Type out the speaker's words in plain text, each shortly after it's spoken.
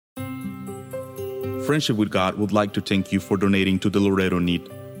Friendship with God would like to thank you for donating to the Loreto Need.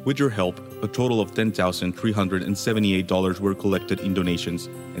 With your help, a total of $10,378 were collected in donations,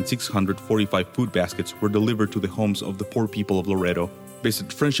 and 645 food baskets were delivered to the homes of the poor people of Loreto. Visit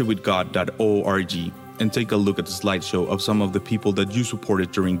friendshipwithgod.org and take a look at the slideshow of some of the people that you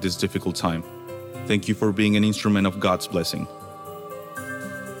supported during this difficult time. Thank you for being an instrument of God's blessing.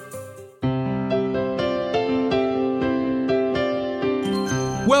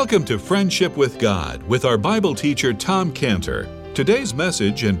 Welcome to Friendship with God with our Bible teacher Tom Cantor. Today's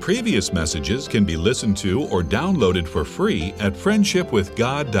message and previous messages can be listened to or downloaded for free at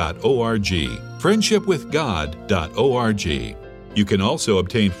friendshipwithgod.org. friendshipwithgod.org. You can also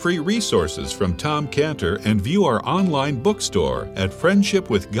obtain free resources from Tom Cantor and view our online bookstore at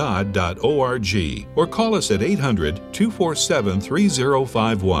friendshipwithgod.org or call us at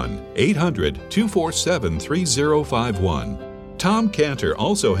 800-247-3051, 800-247-3051. Tom Cantor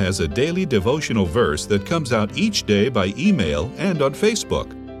also has a daily devotional verse that comes out each day by email and on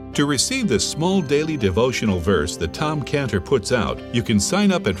Facebook. To receive this small daily devotional verse that Tom Cantor puts out, you can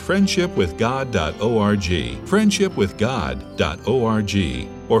sign up at friendshipwithgod.org, friendshipwithgod.org,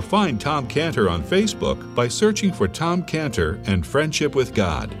 or find Tom Cantor on Facebook by searching for Tom Cantor and Friendship with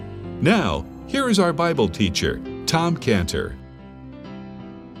God. Now, here is our Bible teacher, Tom Cantor.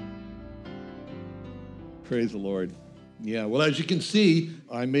 Praise the Lord. Yeah, well, as you can see,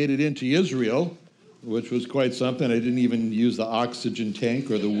 I made it into Israel, which was quite something. I didn't even use the oxygen tank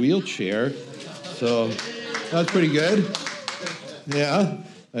or the wheelchair, so that's pretty good. Yeah,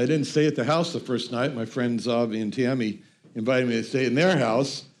 I didn't stay at the house the first night. My friends Avi and Tammy invited me to stay in their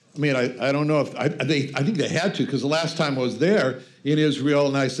house. I mean, I don't know if, I think they had to, because the last time I was there in Israel,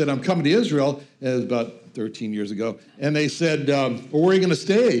 and I said, I'm coming to Israel, it was about 13 years ago, and they said, well, where are you going to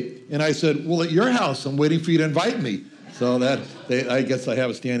stay? And I said, well, at your house. I'm waiting for you to invite me. So I guess I have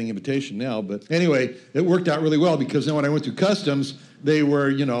a standing invitation now. But anyway, it worked out really well, because then when I went through customs, they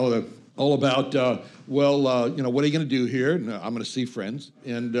were, all about, what are you going to do here? And, I'm going to see friends.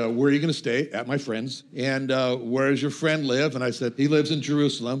 And where are you going to stay? At my friend's. And where does your friend live? And I said, he lives in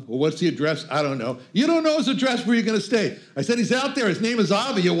Jerusalem. Well, what's the address? I don't know. You don't know his address where you're going to stay. I said, he's out there. His name is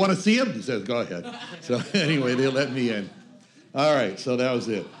Avi. You want to see him? He says, go ahead. So anyway, they let me in. All right, so that was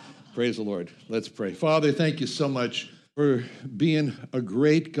it. Praise the Lord. Let's pray. Father, thank you so much for being a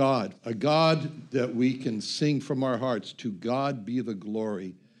great God, a God that we can sing from our hearts. To God be the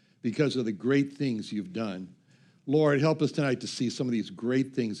glory because of the great things you've done. Lord, help us tonight to see some of these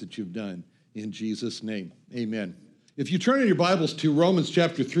great things that you've done. In Jesus' name, amen. If you turn in your Bibles to Romans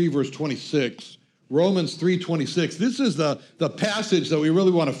chapter 3, verse 26, Romans 3:26, this is the passage that we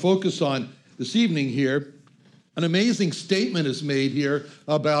really want to focus on this evening here. An amazing statement is made here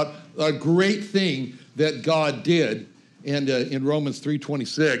about a great thing that God did. And in Romans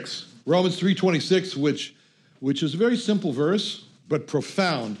 3:26, Romans 3:26, which is a very simple verse, but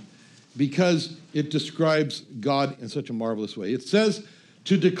profound, because it describes God in such a marvelous way. It says,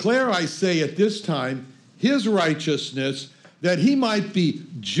 to declare, I say, at this time, his righteousness, that he might be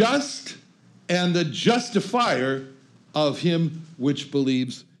just and the justifier of him which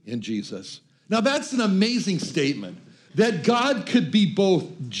believes in Jesus. Now that's an amazing statement, that God could be both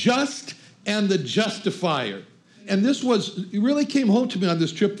just and the justifier. And this it really came home to me on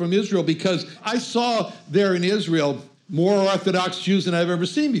this trip from Israel, because I saw there in Israel more Orthodox Jews than I've ever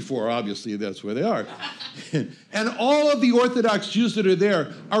seen before. Obviously, that's where they are. And all of the Orthodox Jews that are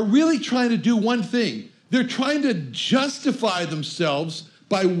there are really trying to do one thing. They're trying to justify themselves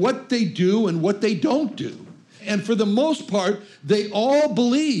by what they do and what they don't do. And for the most part, they all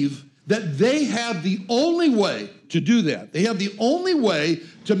believe that they have the only way to do that. They have the only way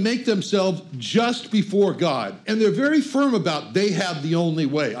to make themselves just before God. And they're very firm about they have the only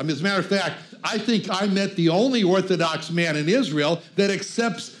way. I mean, as a matter of fact, I think I met the only Orthodox man in Israel that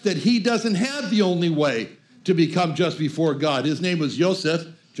accepts that he doesn't have the only way to become just before God. His name was Joseph.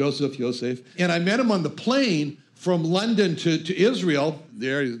 And I met him on the plane from London to Israel.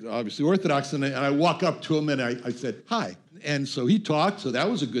 There, he's obviously Orthodox. And I walk up to him and I said, hi. And so he talked, so that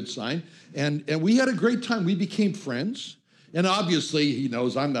was a good sign. And we had a great time. We became friends. And obviously, he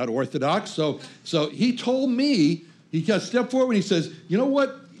knows I'm not Orthodox. So he told me, he got a step forward and he says, you know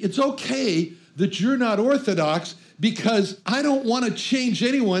what? It's okay that you're not Orthodox, because I don't want to change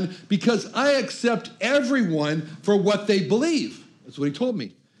anyone, because I accept everyone for what they believe. That's what he told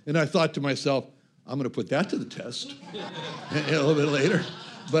me. And I thought to myself, I'm going to put that to the test a little bit later.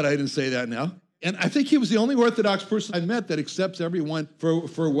 But I didn't say that now. And I think he was the only Orthodox person I met that accepts everyone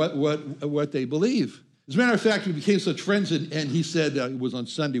for what they believe. As a matter of fact, we became such friends, and he said, it was on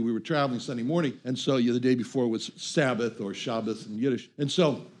Sunday, we were traveling Sunday morning, and so the day before was Sabbath or Shabbos in Yiddish. And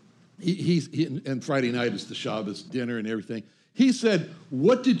so and Friday night is the Shabbos dinner and everything. He said,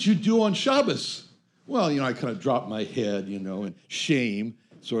 "What did you do on Shabbos?" Well, I kind of dropped my head, in shame,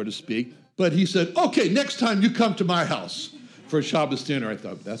 so to speak. But he said, "Okay, next time you come to my house for a Shabbos dinner." I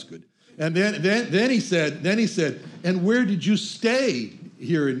thought, that's good. And then he said, "And where did you stay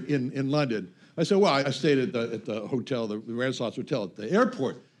here in London?" I said, "Well, I stayed at the hotel, the Renaissance Hotel at the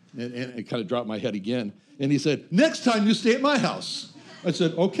airport." And I kind of dropped my head again. And he said, "Next time you stay at my house." I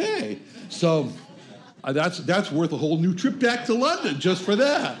said, "Okay." So that's worth a whole new trip back to London just for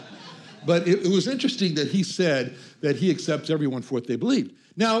that. But it was interesting that he said that he accepts everyone for what they believe.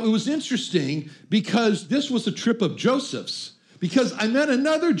 Now, it was interesting because this was a trip of Joseph's. Because I met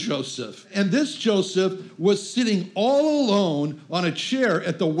another Joseph, and this Joseph was sitting all alone on a chair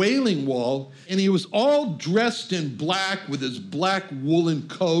at the Wailing Wall, and he was all dressed in black with his black woolen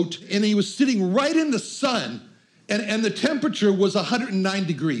coat, and he was sitting right in the sun, and the temperature was 109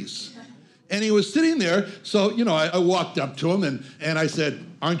 degrees. And he was sitting there, so, I walked up to him, and I said,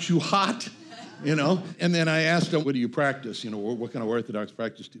 "Aren't you hot?" And then I asked him, "What do you practice? What kind of Orthodox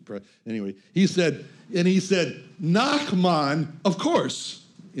practice do you practice?" Anyway, he said, "Nachman, of course,"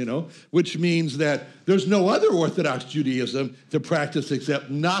 which means that there's no other Orthodox Judaism to practice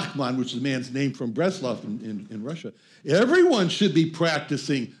except Nachman, which is a man's name from Breslov in Russia. Everyone should be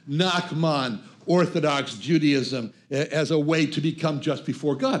practicing Nachman, Orthodox Judaism, as a way to become just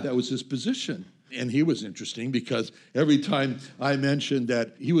before God. That was his position. And he was interesting because every time I mentioned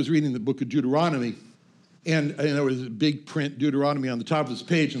that he was reading the book of Deuteronomy, and there was a big print Deuteronomy on the top of his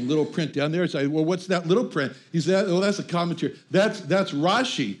page and little print down there. I said, "Well, what's that little print?" He said, "Well, that's a commentary. That's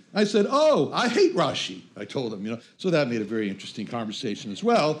Rashi." I said, "Oh, I hate Rashi," I told him, So that made a very interesting conversation as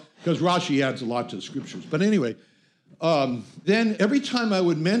well, because Rashi adds a lot to the scriptures. But anyway, then every time I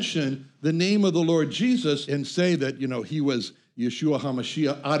would mention the name of the Lord Jesus and say that, he was Yeshua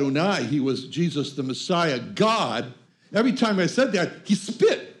HaMashiach Adonai, he was Jesus the Messiah, God, every time I said that, he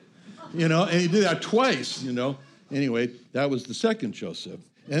spit, and he did that twice, Anyway, that was the second Joseph.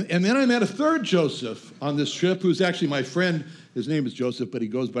 And then I met a third Joseph on this trip, who's actually my friend. His name is Joseph, but he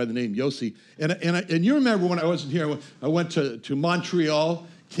goes by the name Yossi. And you remember when I wasn't here, I went to Montreal,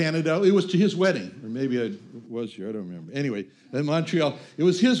 Canada. It was to his wedding, or maybe I was here, I don't remember. Anyway, in Montreal, it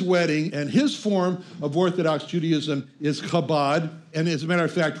was his wedding, and his form of Orthodox Judaism is Chabad. And as a matter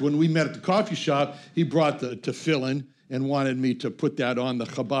of fact, when we met at the coffee shop, he brought the tefillin and wanted me to put that on the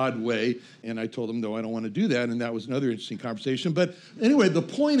Chabad way. And I told him, no, I don't want to do that. And that was another interesting conversation. But anyway, the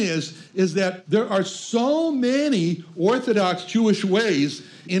point is that there are so many Orthodox Jewish ways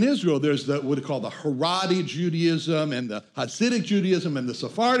in Israel. There's what they call the Haredi Judaism, and the Hasidic Judaism, and the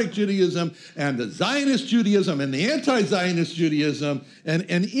Sephardic Judaism, and the Zionist Judaism, and the anti-Zionist Judaism.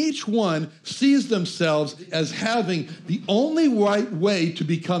 And each one sees themselves as having the only right way to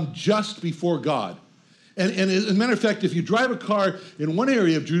become just before God. And as a matter of fact, if you drive a car in one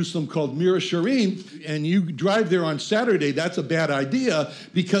area of Jerusalem called Mir Sharim, and you drive there on Saturday, that's a bad idea,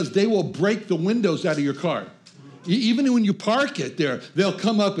 because they will break the windows out of your car. Even when you park it there, they'll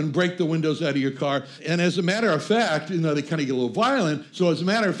come up and break the windows out of your car. And as a matter of fact, they kind of get a little violent. So as a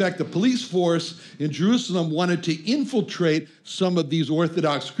matter of fact, the police force in Jerusalem wanted to infiltrate some of these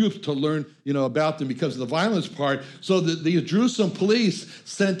Orthodox groups to learn, about them because of the violence part. So the Jerusalem police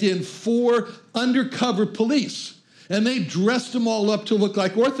sent in 4 undercover police, and they dressed them all up to look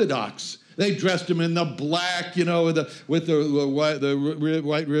like Orthodox. They dressed them in the black, with the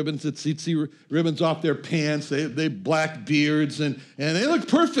white ribbons, the tzitzi ribbons off their pants. They black beards, and they looked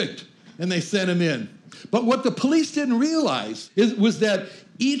perfect. And they sent them in. But what the police didn't realize was that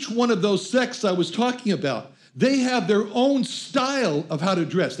each one of those sects I was talking about, they have their own style of how to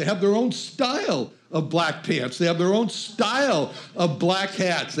dress. They have their own style of black pants. They have their own style of black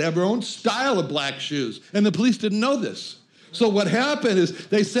hats. They have their own style of black shoes. And the police didn't know this. So what happened is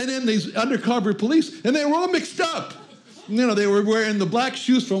they sent in these undercover police, and they were all mixed up. They were wearing the black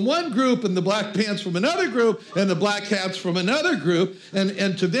shoes from one group and the black pants from another group and the black hats from another group.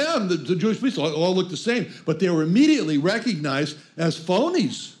 And to them, the Jewish police all looked the same, but they were immediately recognized as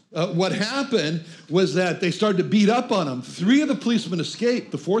phonies. What happened was that they started to beat up on them. 3 of the policemen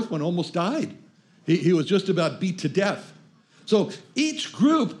escaped. The 4th one almost died. He was just about beat to death. So each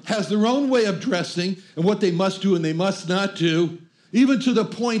group has their own way of dressing and what they must do and they must not do, even to the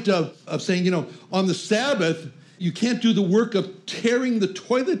point of saying, on the Sabbath, you can't do the work of tearing the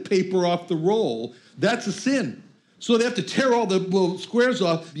toilet paper off the roll. That's a sin. So they have to tear all the little squares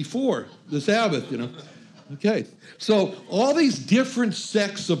off before the Sabbath, Okay, so all these different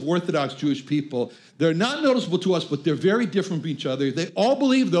sects of Orthodox Jewish people, they're not noticeable to us, but they're very different from each other. They all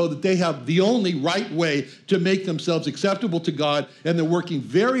believe, though, that they have the only right way to make themselves acceptable to God, and they're working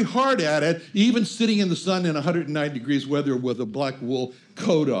very hard at it, even sitting in the sun in 109 degrees weather with a black wool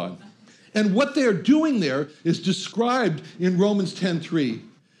coat on. And what they're doing there is described in Romans 10:3.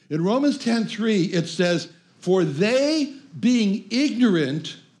 In Romans 10:3, it says, "For they, being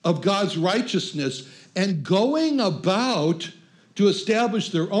ignorant of God's righteousness and going about to establish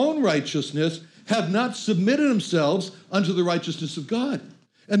their own righteousness, have not submitted themselves unto the righteousness of God."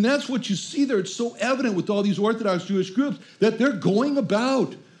 And that's what you see there. It's so evident with all these Orthodox Jewish groups that they're going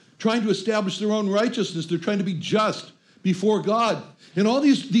about trying to establish their own righteousness. They're trying to be just before God. And all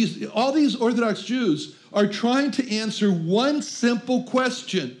these Orthodox Jews are trying to answer one simple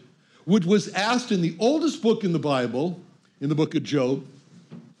question, which was asked in the oldest book in the Bible, in the book of Job.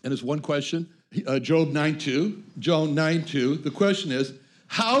 And it's one question, Job 9:2. Job 9:2. The question is,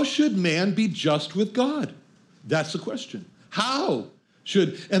 how should man be just with God? That's the question. How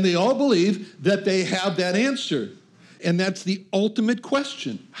should, and they all believe that they have that answer. And that's the ultimate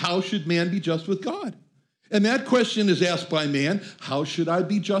question. How should man be just with God? And that question is asked by man, how should I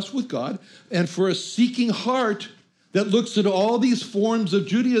be just with God? And for a seeking heart that looks at all these forms of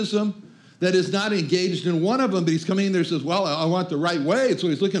Judaism, that is not engaged in one of them, but he's coming in there and says, well, I want the right way. And so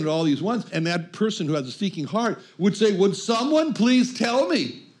he's looking at all these ones. And that person who has a seeking heart would say, would someone please tell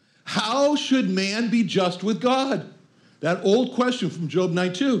me, how should man be just with God? That old question from Job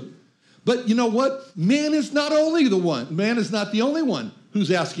 9:2. But you know what? Man is not the only one who's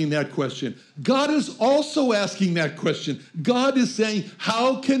asking that question. God is also asking that question. God is saying,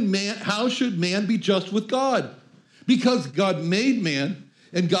 how should man be just with God? Because God made man,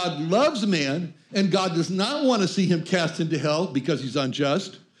 and God loves man, and God does not want to see him cast into hell because he's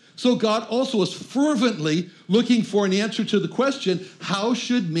unjust. So God also is fervently looking for an answer to the question, how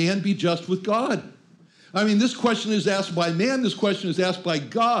should man be just with God? I mean, this question is asked by man, this question is asked by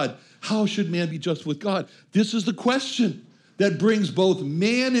God. How should man be just with God? This is the question that brings both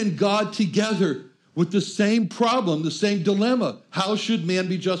man and God together with the same problem, the same dilemma. How should man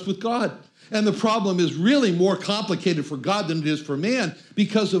be just with God? And the problem is really more complicated for God than it is for man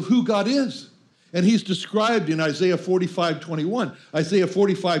because of who God is. And he's described in Isaiah 45:21. Isaiah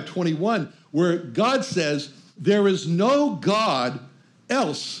 45:21, where God says, there is no God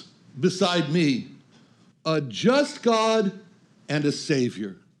else beside me, a just God and a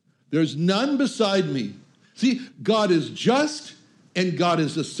Savior. There's none beside me. See, God is just and God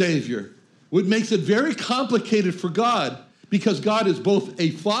is a Savior, which makes it very complicated for God because God is both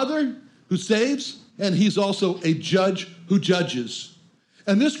a Father who saves and he's also a judge who judges.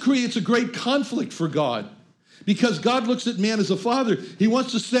 And this creates a great conflict for God because God looks at man as a father. He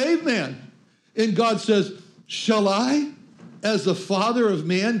wants to save man. And God says, shall I, as the father of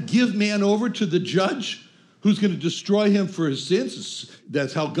man, give man over to the judge who's going to destroy him for his sins?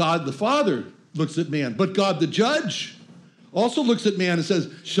 That's how God the Father looks at man. But God the judge also looks at man and says,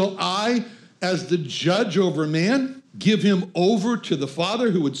 shall I, as the judge over man, give him over to the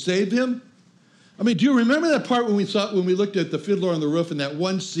Father who would save him? I mean, do you remember that part when we looked at the Fiddler on the Roof and that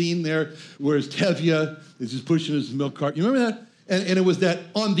one scene there where Tevye is just pushing his milk cart? You remember that? And it was that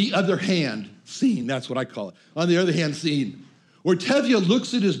on the other hand scene. That's what I call it. On the other hand scene. Where Tevye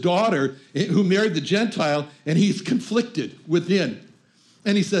looks at his daughter who married the Gentile and he's conflicted within.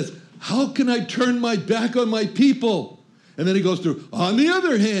 And he says, how can I turn my back on my people? And then he goes through, on the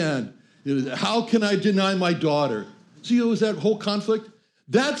other hand, how can I deny my daughter? See, it was that whole conflict?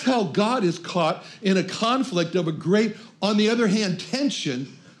 That's how God is caught in a conflict of a great, on the other hand,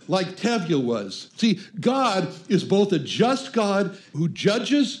 tension like Tevye was. See, God is both a just God who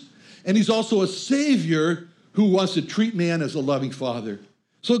judges, and he's also a Savior who wants to treat man as a loving Father.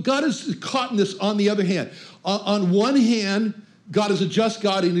 So God is caught in this on the other hand. On one hand, God is a just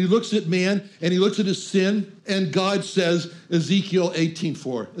God, and he looks at man, and he looks at his sin, and God says, Ezekiel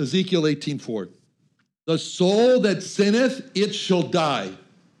 18:4, the soul that sinneth, it shall die.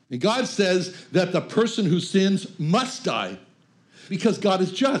 And God says that the person who sins must die because God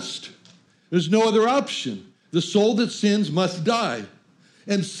is just. There's no other option. The soul that sins must die.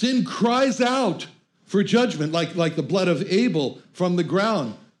 And sin cries out for judgment like the blood of Abel from the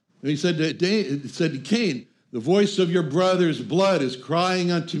ground. And he said to Cain, the voice of your brother's blood is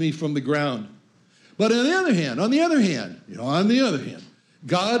crying unto me from the ground. But on the other hand,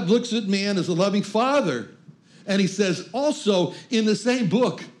 God looks at man as a loving Father. And he says also in the same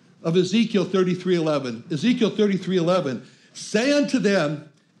book of Ezekiel 33:11, say unto them,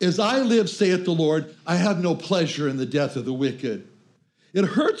 as I live, saith the Lord, I have no pleasure in the death of the wicked. It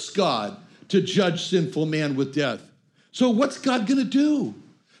hurts God to judge sinful man with death. So what's God going to do?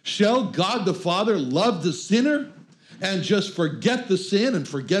 Shall God the Father love the sinner and just forget the sin and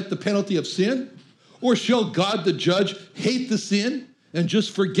forget the penalty of sin? Or shall God the judge hate the sin and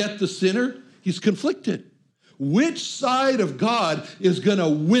just forget the sinner? He's conflicted. Which side of God is going to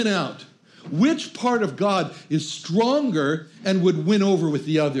win out? Which part of God is stronger and would win over with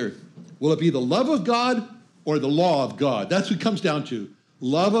the other? Will it be the love of God or the law of God? That's what it comes down to.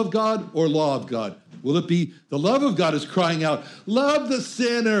 Love of God or law of God? Will it be the love of God is crying out, love the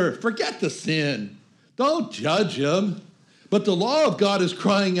sinner, forget the sin, don't judge him. But the law of God is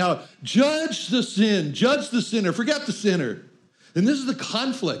crying out, judge the sin, judge the sinner, forget the sinner. And this is the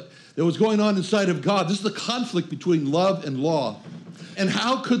conflict that was going on inside of God. This is the conflict between love and law. And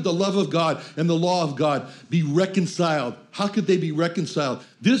how could the love of God and the law of God be reconciled? How could they be reconciled?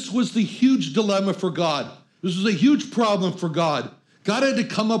 This was the huge dilemma for God. This was a huge problem for God. God had to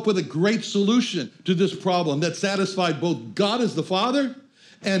come up with a great solution to this problem that satisfied both God as the Father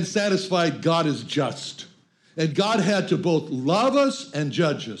and satisfied God as just. And God had to both love us and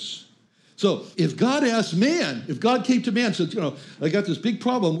judge us. So if God asked man, if God came to man and said, I got this big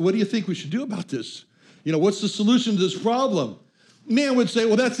problem, what do you think we should do about this? What's the solution to this problem? Man would say,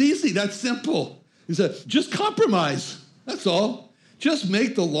 well, that's easy, that's simple. He said, just compromise, that's all. Just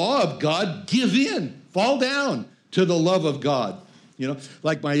make the law of God give in, fall down to the love of God.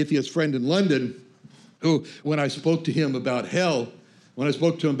 Like my atheist friend in London, who, when I spoke to him about hell,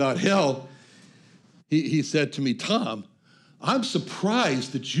 he said to me, Tom, I'm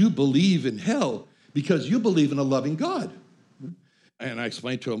surprised that you believe in hell because you believe in a loving God. And I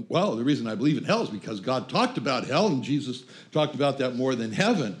explained to him, well, the reason I believe in hell is because God talked about hell and Jesus talked about that more than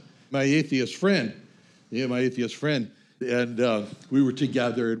heaven. My atheist friend, and we were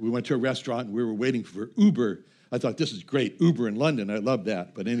together. We went to a restaurant and we were waiting for Uber. I thought, this is great, Uber in London. I love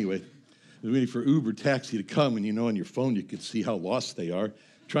that. But anyway, I was waiting for Uber taxi to come, and on your phone you could see how lost they are,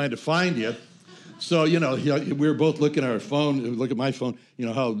 trying to find you. So, we were both looking at our phone, look at my phone,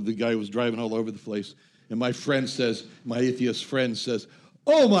 how the guy was driving all over the place. And my atheist friend says,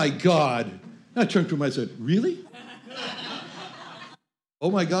 oh my God. And I turned to him, I said, really? Oh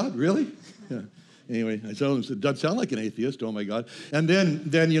my God, really? Yeah. Anyway, I told him, it doesn't sound like an atheist, oh my God. And then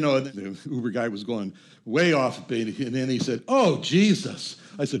the Uber guy was going way off base, and then he said, oh, Jesus.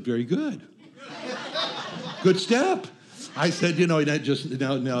 I said, very good. Good step. I said,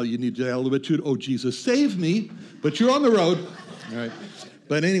 now you need to add a little bit to it. Oh, Jesus, save me. But you're on the road. All right.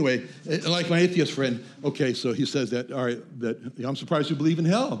 But anyway, like my atheist friend, okay, so he says that, all right, that I'm surprised you believe in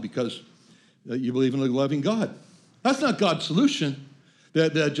hell because you believe in a loving God. That's not God's solution.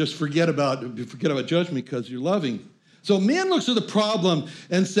 That just forget about judgment because you're loving. So man looks at the problem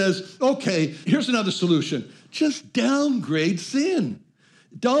and says, okay, here's another solution. Just downgrade sin.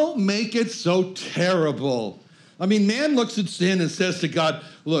 Don't make it so terrible. Man looks at sin and says to God,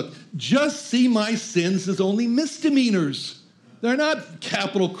 look, just see my sins as only misdemeanors. They're not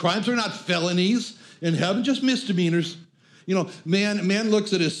capital crimes. They're not felonies in heaven, just misdemeanors. Man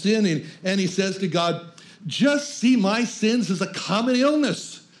looks at his sin and he says to God, just see my sins as a common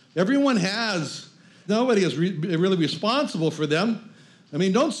illness. Everyone has. Nobody is really responsible for them.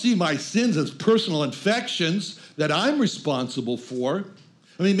 Don't see my sins as personal infections that I'm responsible for.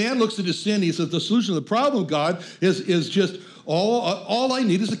 Man looks at his sin, he says, the solution to the problem, God, is just all I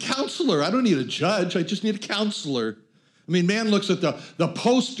need is a counselor. I don't need a judge, I just need a counselor. Man looks at the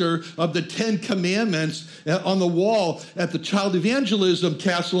poster of the 10 Commandments on the wall at the Child Evangelism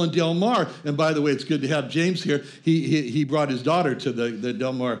Castle in Del Mar. And by the way, it's good to have James here. He brought his daughter to the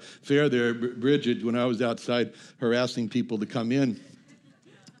Del Mar Fair there, Bridget, when I was outside harassing people to come in.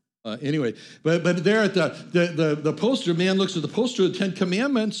 Anyway, but there at the poster, man looks at the poster of the 10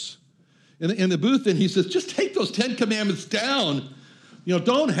 Commandments in the booth, and he says, just take those 10 Commandments down.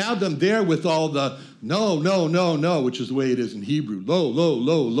 Don't have them there with all the no, which is the way it is in Hebrew.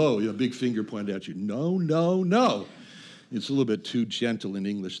 Lo, big finger pointed at you. No. It's a little bit too gentle in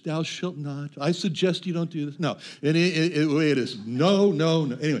English. Thou shalt not. I suggest you don't do this. No, and the way it is, no.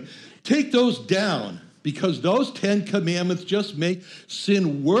 Anyway, take those down because those 10 Commandments just make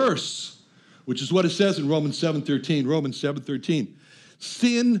sin worse, which is what it says in Romans 7:13.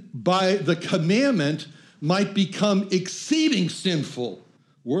 Sin by the commandment might become exceeding sinful,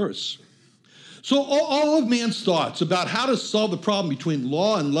 worse. So all of man's thoughts about how to solve the problem between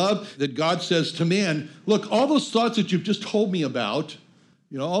law and love that God says to man, look, all those thoughts that you've just told me about,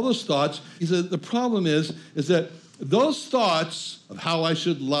 all those thoughts, he said, the problem is that those thoughts of how I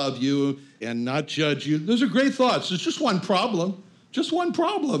should love you and not judge you, those are great thoughts. There's just one problem.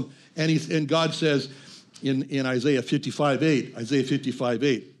 And God says, in Isaiah 55:8. Isaiah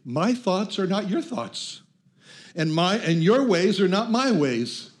 55:8. My thoughts are not your thoughts, and your ways are not my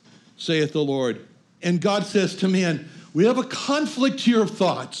ways, saith the Lord. And God says to man, we have a conflict here of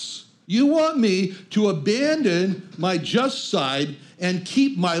thoughts. You want me to abandon my just side and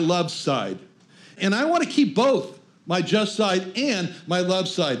keep my love side. And I want to keep both, my just side and my love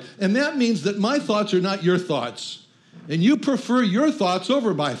side. And that means that my thoughts are not your thoughts. And you prefer your thoughts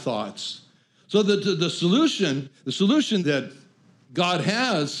over my thoughts. So the solution that God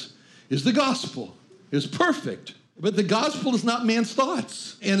has is the gospel. It's perfect. But the gospel is not man's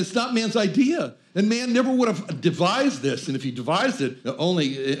thoughts, and it's not man's idea. And man never would have devised this. And if he devised it,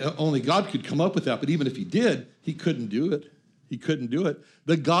 only God could come up with that. But even if he did, he couldn't do it. He couldn't do it.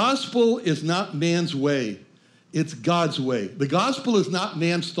 The gospel is not man's way. It's God's way. The gospel is not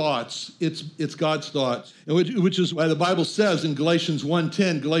man's thoughts. It's God's thoughts, which is why the Bible says in Galatians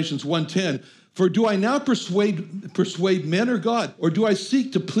 1:10, for do I now persuade men or God? Or do I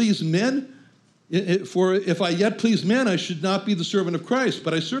seek to please men? For if I yet please men, I should not be the servant of Christ.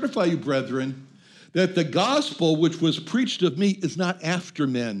 But I certify you, brethren, that the gospel which was preached of me is not after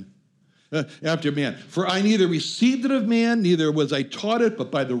men. After man. For I neither received it of man, neither was I taught it,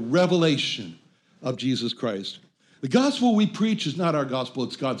 but by the revelation of Jesus Christ. The gospel we preach is not our gospel,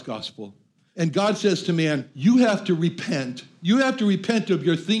 it's God's gospel. And God says to man, you have to repent. You have to repent of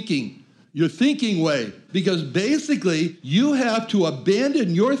your thinking way. Because basically, you have to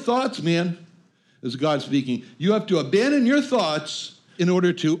abandon your thoughts, man. This is God speaking. You have to abandon your thoughts in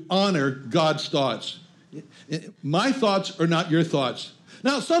order to honor God's thoughts. My thoughts are not your thoughts.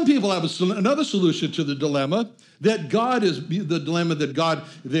 Now, some people have another solution to the dilemma that God is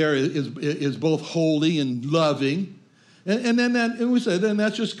both holy and loving, and we say then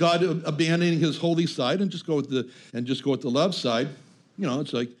that's just God abandoning His holy side and just go with the love side. You know,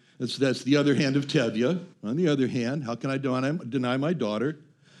 it's like that's the other hand of Tevye. On the other hand, how can I deny my daughter?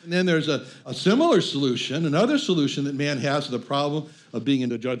 And then there's a similar solution, another solution that man has to the problem of being in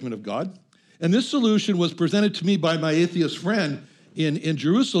the judgment of God. And this solution was presented to me by my atheist friend in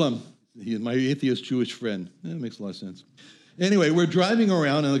Jerusalem. He is my atheist Jewish friend. That makes a lot of sense. Anyway, we're driving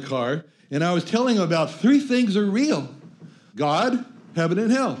around in the car, and I was telling him about three things are real: God, heaven,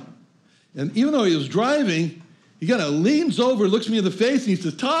 and hell. And even though he was driving, he kind of leans over, looks me in the face, and he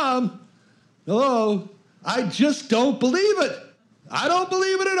says, Tom, hello, I just don't believe it. I don't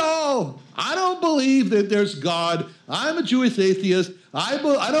believe it at all. I don't believe that there's God. I'm a Jewish atheist. I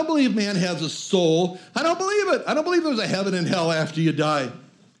don't believe man has a soul. I don't believe it. I don't believe there's a heaven and hell after you die.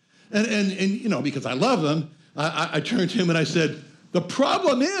 And you know, because I love him, I turned to him and I said, the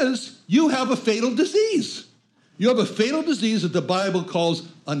problem is you have a fatal disease. You have a fatal disease that the Bible calls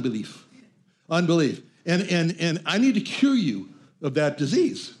unbelief. Unbelief. And I need to cure you of that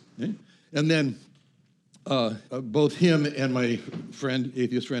disease. Okay? And then both him and my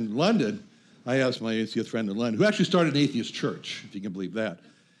atheist friend in London, I asked my atheist friend in London, who actually started an atheist church, if you can believe that.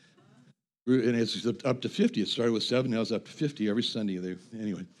 And it's up to 50. It started with 7, now it's up to 50 every Sunday there.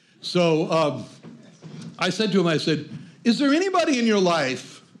 Anyway, so I said to him, is there anybody in your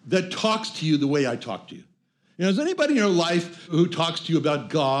life that talks to you the way I talk to you? You know, is anybody in your life who talks to you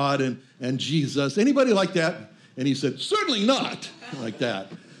about God and Jesus? Anybody like that? And he said, certainly not, like that.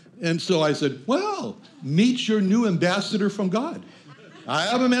 And so I said, well, meet your new ambassador from God. I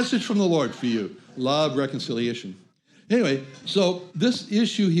have a message from the Lord for you. Love, reconciliation. Anyway, so this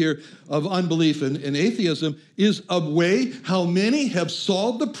issue here of unbelief and atheism is a way how many have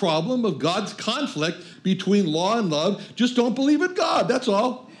solved the problem of God's conflict between law and love. Just don't believe in God, that's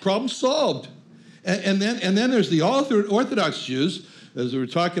all. Problem solved. And then there's the Orthodox Jews, as we're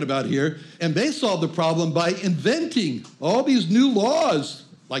talking about here, and they solved the problem by inventing all these new laws,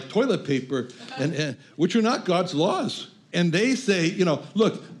 like toilet paper, and which are not God's laws. And they say, you know,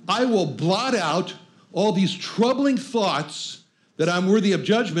 look, I will blot out all these troubling thoughts that I'm worthy of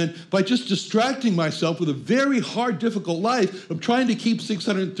judgment by just distracting myself with a very hard, difficult life of trying to keep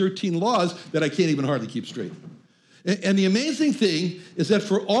 613 laws that I can't even hardly keep straight. And the amazing thing is that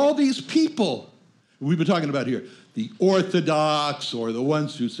for all these people we've been talking about here, the Orthodox or the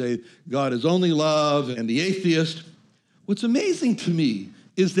ones who say God is only love and the atheist, what's amazing to me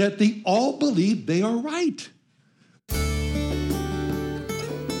is that they all believe they are right.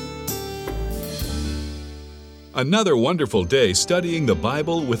 Another wonderful day studying the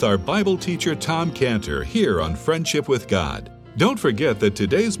Bible with our Bible teacher Tom Cantor here on Friendship with God. Don't forget that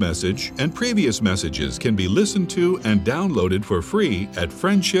today's message and previous messages can be listened to and downloaded for free at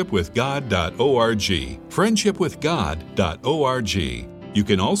friendshipwithgod.org. Friendshipwithgod.org. You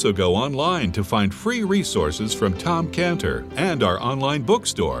can also go online to find free resources from Tom Cantor and our online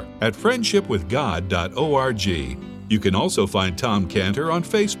bookstore at friendshipwithgod.org. You can also find Tom Cantor on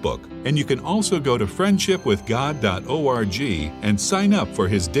Facebook, and you can also go to friendshipwithgod.org and sign up for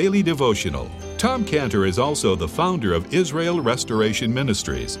his daily devotional. Tom Cantor is also the founder of Israel Restoration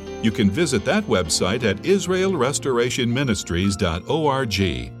Ministries. You can visit that website at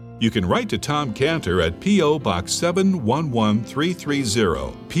israelrestorationministries.org. You can write to Tom Cantor at P.O. Box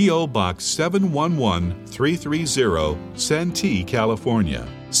 711330, P.O. Box 711330, Santee, California.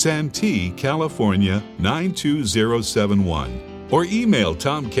 Santee, California 92071. Or email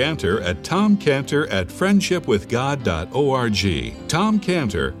Tom Cantor at tomcantor@friendshipwithgod.org. Tom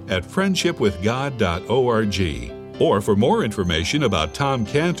Cantor at friendshipwithgod.org. Or for more information about Tom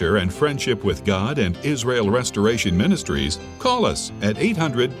Cantor and Friendship with God and Israel Restoration Ministries, call us at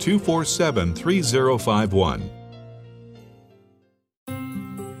 800-247-3051.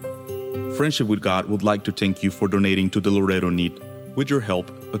 Friendship with God would like to thank you for donating to the Loreto Need. With your help,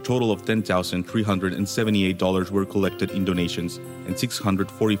 a total of $10,378 were collected in donations, and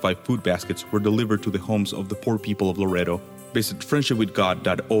 645 food baskets were delivered to the homes of the poor people of Loreto. Visit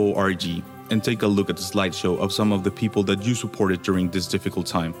friendshipwithgod.org and take a look at the slideshow of some of the people that you supported during this difficult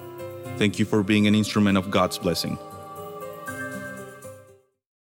time. Thank you for being an instrument of God's blessing.